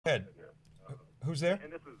Ed, who's there?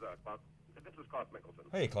 And this is Claus Mikkelsen.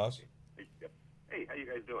 Hey, Klaus. Hey, how you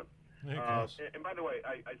guys doing? Hey, Klaus. And by the way,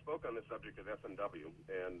 I spoke on this subject at S&W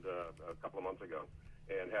and a couple of months ago,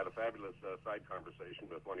 and had a fabulous side conversation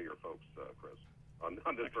with one of your folks, Chris, on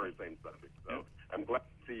this very same subject. So I'm glad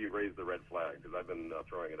to see you raise the red flag, because I've been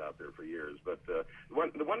throwing it out there for years. But the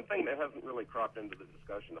one thing that hasn't really cropped into the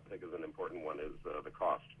discussion, I think, is an important one, is the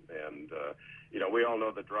cost. And we all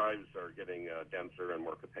know the drives are getting denser and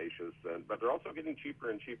more capacious, but they're also getting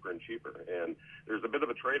cheaper and cheaper and cheaper. And there's a bit of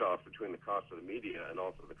a trade-off between the cost of the media and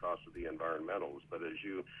also the cost of the environmentals. But as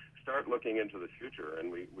you start looking into the future,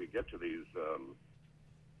 and we get to these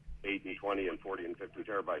 8 and 20 and 40 and 50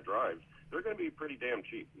 terabyte drives, they're going to be pretty damn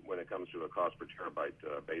cheap when it comes to a cost per terabyte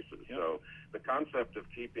basis. Yep. So the concept of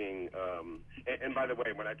keeping, and by the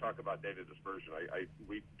way, when I talk about data dispersion,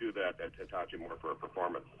 we do that at Hitachi more for a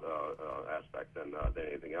performance aspect than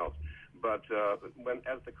anything else. But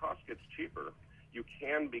as the cost gets cheaper, you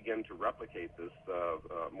can begin to replicate this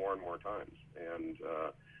more and more times. And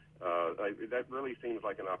that really seems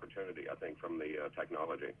like an opportunity, I think, from the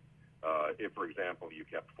technology. If, for example, you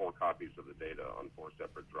kept 4 copies of the data on 4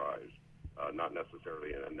 separate drives, not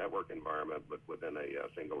necessarily in a network environment, but within a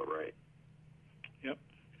single array. Yep.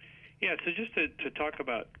 Yeah, so just to talk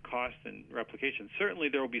about cost and replication, certainly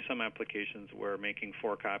there will be some applications where making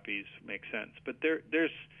 4 copies makes sense. But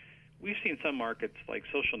we've seen some markets like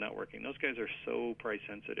social networking. Those guys are so price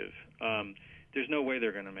sensitive. There's no way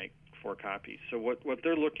they're going to make 4 copies. So what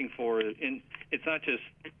they're looking for, and it's not just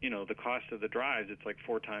the cost of the drives. It's like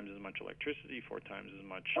 4 times as much electricity, 4 times as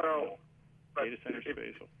much data center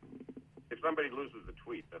space. If somebody loses a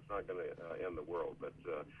tweet, that's not going to end the world. But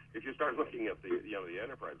if you start looking at the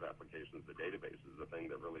enterprise applications, the database is the thing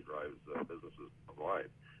that really drives businesses worldwide.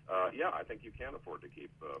 I think you can afford to keep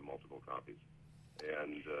multiple copies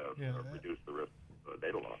and reduce the risk of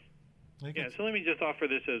data loss. Yeah, so let me just offer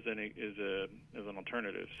this as an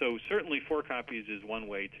alternative. So certainly 4 copies is one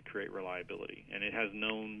way to create reliability, and it has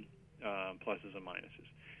known pluses and minuses.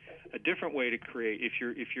 A different way to create, if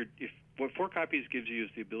what 4 copies gives you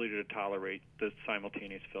is the ability to tolerate the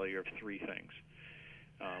simultaneous failure of 3 things,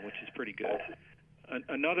 which is pretty good.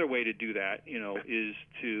 Another way to do that, is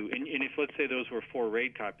to, and if let's say those were 4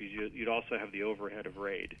 RAID copies, you'd also have the overhead of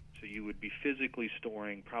RAID. So you would be physically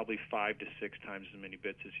storing probably 5 to 6 times as many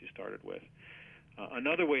bits as you started with.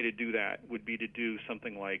 Another way to do that would be to do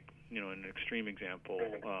something like, an extreme example.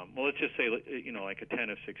 Well, let's just say, like a 10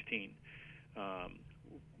 of 16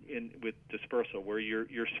 with dispersal, where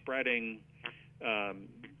you're spreading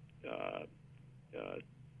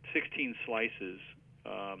 16 slices,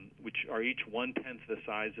 which are each 1/10 the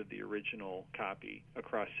size of the original copy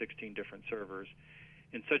across 16 different servers,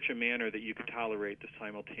 in such a manner that you could tolerate the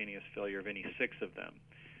simultaneous failure of any 6 of them.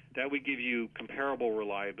 That would give you comparable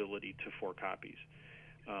reliability to 4 copies.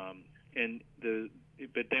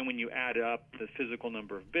 But then when you add up the physical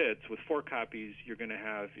number of bits, with 4 copies, you're going to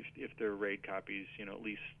have, if they're RAID copies, at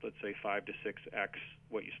least, let's say, 5 to 6x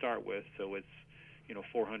what you start with. So it's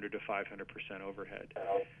 400 to 500% overhead.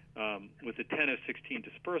 With the 10 of 16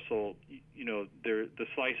 dispersal, the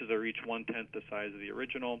slices are each 1/10 the size of the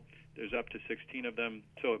original. There's up to 16 of them.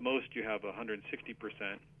 So at most you have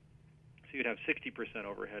 160%. So you'd have 60%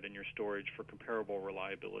 overhead in your storage for comparable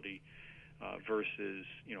reliability versus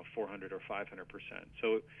 400 or 500%.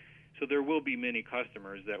 So there will be many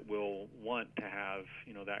customers that will want to have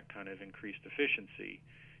that kind of increased efficiency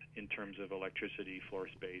in terms of electricity, floor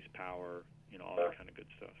space, power, all that kind of good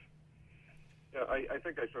stuff. Yeah, I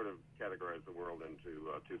think I sort of categorize the world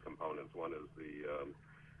into 2 components. One is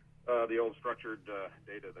the old structured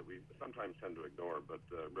data that we sometimes tend to ignore, but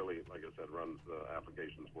really, like I said, runs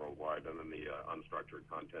applications worldwide, and then the unstructured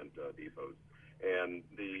content depots. And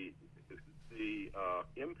the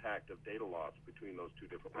impact of data loss between those 2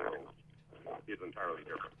 different worlds is entirely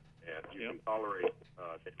different. And you can tolerate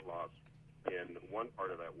data loss in one part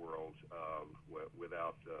of that world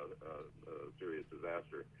without serious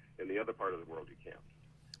disaster. In the other part of the world, you can't.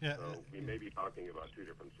 Yeah. So we may be talking about 2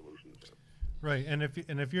 different solutions here. Right, and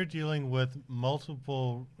if you're dealing with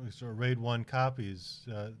multiple sort of RAID 1 copies,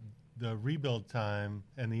 the rebuild time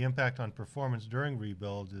and the impact on performance during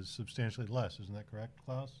rebuild is substantially less. Isn't that correct,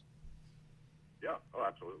 Klaus? Yeah. Oh,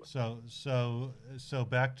 absolutely. So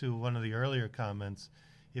back to one of the earlier comments.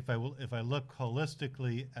 If I look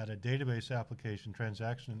holistically at a database application,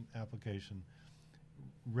 transaction application,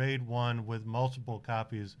 RAID 1 with multiple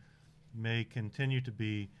copies may continue to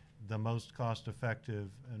be the most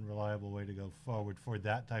cost-effective and reliable way to go forward for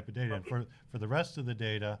that type of data. And for the rest of the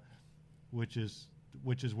data, which is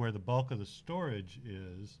where the bulk of the storage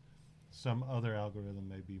is, some other algorithm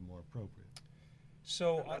may be more appropriate.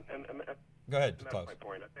 So, And go ahead, and that's Claus. my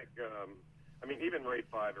point. I think, I mean, even RAID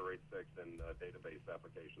 5 or RAID 6 in database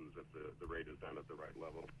applications, if the RAID is done at the right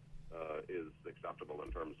level, is acceptable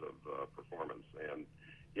in terms of performance. And,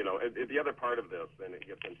 you know, the other part of this, and it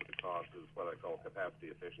gets into the cost, is what I call capacity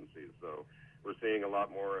efficiencies. So we're seeing a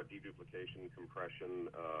lot more deduplication, compression,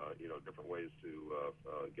 you know, different ways to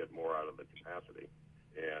get more out of the capacity.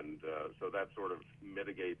 And so that sort of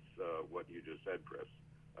mitigates what you just said, Chris,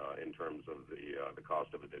 in terms of the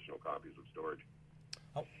cost of additional copies of storage.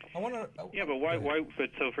 I want to. Yeah, but why? But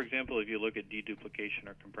so, for example, if you look at deduplication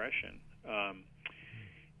or compression,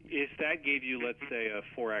 if that gave you, let's say, a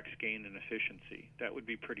 4x gain in efficiency, that would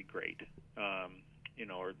be pretty great. You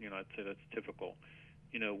know, or I'd say that's typical.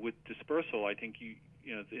 You know, with dispersal, I think you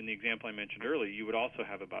know, in the example I mentioned earlier, you would also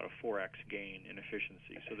have about a 4x gain in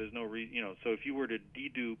efficiency. So there's no you know, so if you were to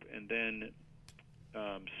dedupe and then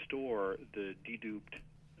store the deduped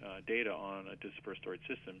data on a dispersed storage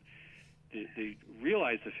system, the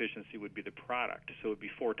realized efficiency would be the product, so it would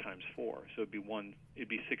be 4 times 4, so it'd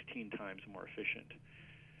be 16 times more efficient.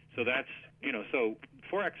 So that's, you know, so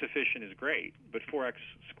 4x efficient is great, but 4x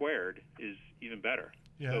squared is even better.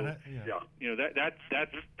 Yeah, so, you know,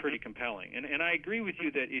 that's pretty compelling. And I agree with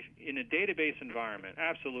you that if in a database environment,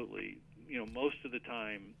 absolutely, you know, most of the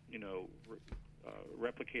time, you know,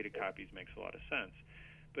 replicated copies makes a lot of sense.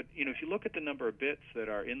 But, you know, if you look at the number of bits that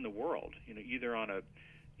are in the world, you know, either on a,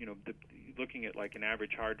 you know, looking at like an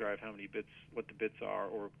average hard drive, how many bits, what the bits are,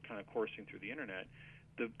 or kind of coursing through the internet,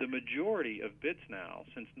 the majority of bits now,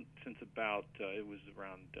 since about it was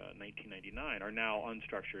around 1999, are now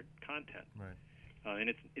unstructured content. Right. And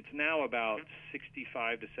it's now about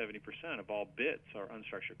 65 to 70% of all bits are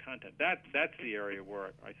unstructured content. That's the area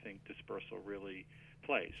where I think dispersal really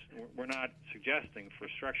plays. We're not suggesting for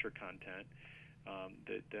structured content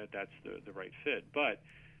that's the right fit, but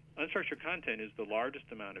unstructured content is the largest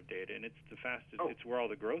amount of data, and it's the fastest. Oh. It's where all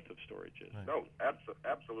the growth of storage is. Right. No,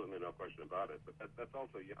 absolutely no question about it. But that's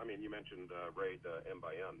also, I mean, you mentioned RAID M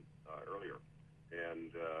by N earlier,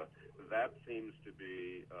 and that seems to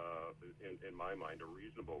be, in my mind, a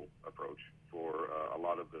reasonable approach for a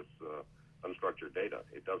lot of this unstructured data.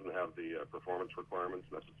 It doesn't have the performance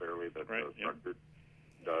requirements necessarily that structured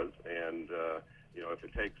does, and you know, if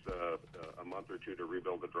it takes a month or two to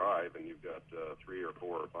rebuild the drive, and you've got 3 or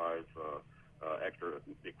 4 or 5 extra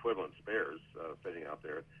equivalent spares sitting out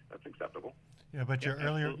there, that's acceptable. Yeah, but your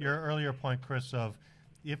earlier point, Chris, of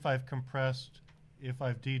if I've compressed, if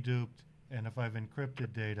I've deduped, and if I've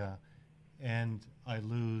encrypted data, and I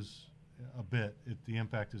lose a bit, the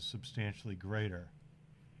impact is substantially greater.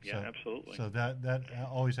 Yeah, absolutely. So that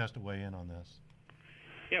always has to weigh in on this.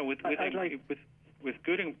 Yeah, with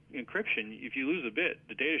good encryption, if you lose a bit,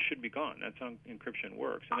 the data should be gone. That's how encryption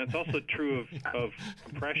works. And that's also true of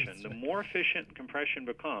compression. The more efficient compression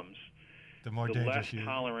becomes, the less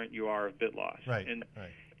tolerant you are of bit loss. Right, and,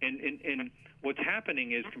 right. And what's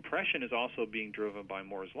happening is compression is also being driven by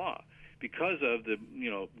Moore's law. Because of the,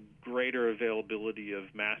 you know, greater availability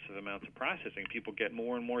of massive amounts of processing, people get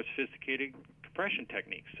more and more sophisticated compression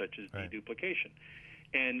techniques, such as deduplication.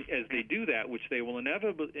 And as they do that, which they will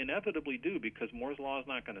inevitably do because Moore's law is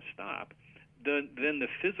not going to stop, then the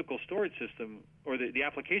physical storage system or the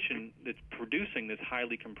application that's producing this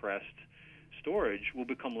highly compressed storage will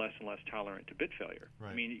become less and less tolerant to bit failure.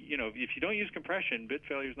 Right. I mean, you know, if you don't use compression, bit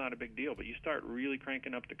failure is not a big deal, but you start really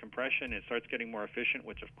cranking up the compression, it starts getting more efficient,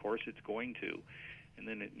 which of course it's going to. And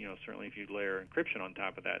then, you know, certainly if you layer encryption on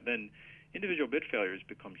top of that, then individual bit failures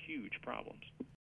become huge problems.